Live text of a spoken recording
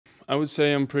I would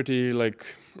say I'm pretty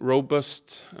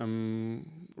robust. I'm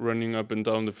running up and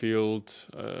down the field.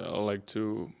 I like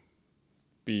to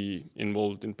be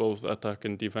involved in both attack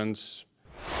and defense.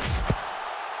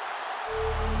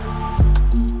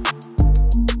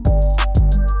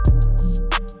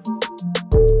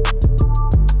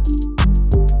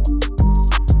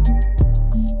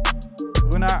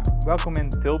 Rúnar, welcome in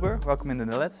Tilburg, welcome in the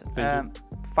Netherlands. Thank you.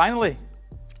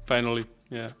 Finally,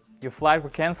 Yeah. your flight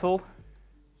was cancelled.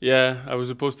 Yeah, I was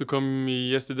supposed to come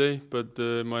yesterday, but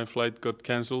my flight got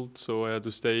cancelled, so I had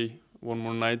to stay one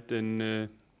more night in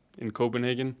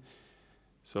Copenhagen.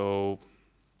 So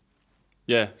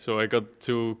yeah, so I got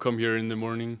to come here in the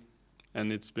morning,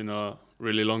 and it's been a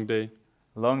really long day.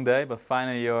 Long day, but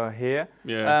finally you're here.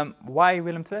 Yeah. Why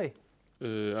Willem II?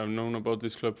 I've known about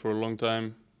this club for a long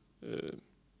time.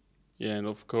 Yeah, and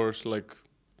of course,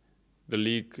 the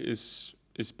league is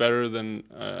better than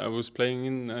I was playing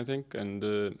in, I think. And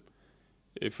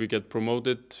if we get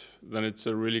promoted, then it's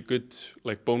a really good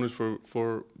bonus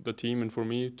for the team and for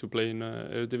me to play in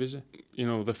Eredivisie. You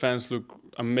know, the fans look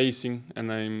amazing,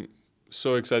 and I'm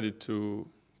so excited to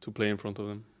play in front of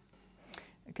them.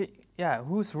 Okay, yeah,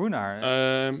 who's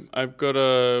Rúnar? I've got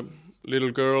a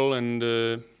little girl and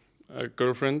a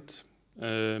girlfriend.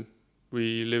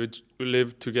 We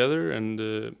live together,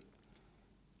 and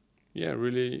yeah,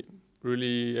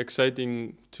 really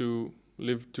exciting to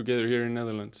live together here in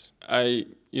Netherlands. I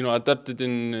adapted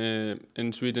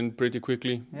in Sweden pretty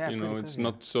quickly. Yeah, It's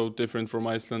not so different from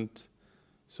Iceland,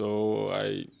 so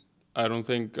I don't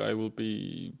think I will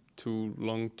be too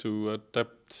long to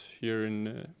adapt here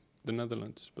in the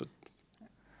Netherlands. But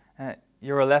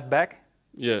You're a left back?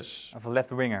 yes, Of a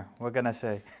left winger, what can I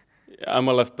say? I'm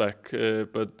a left back,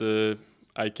 but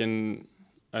I can,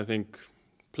 I think,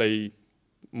 play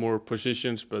more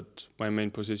positions, but my main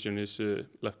position is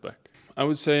left back. I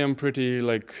would say I'm pretty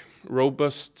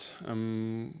robust.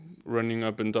 I'm running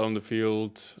up and down the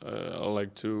field. I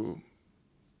like to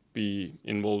be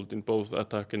involved in both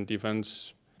attack and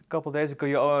defense. A couple of days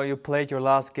ago you played your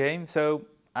last game, so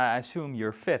I assume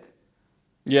you're fit.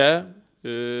 Yeah,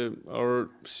 our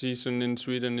season in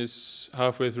Sweden is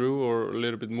halfway through or a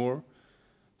little bit more.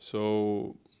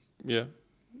 So yeah,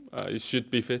 I should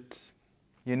be fit.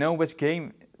 You know which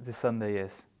game this Sunday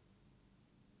is?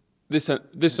 This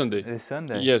Sunday? This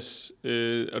Sunday? Yes,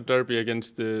 a derby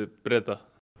against Breda.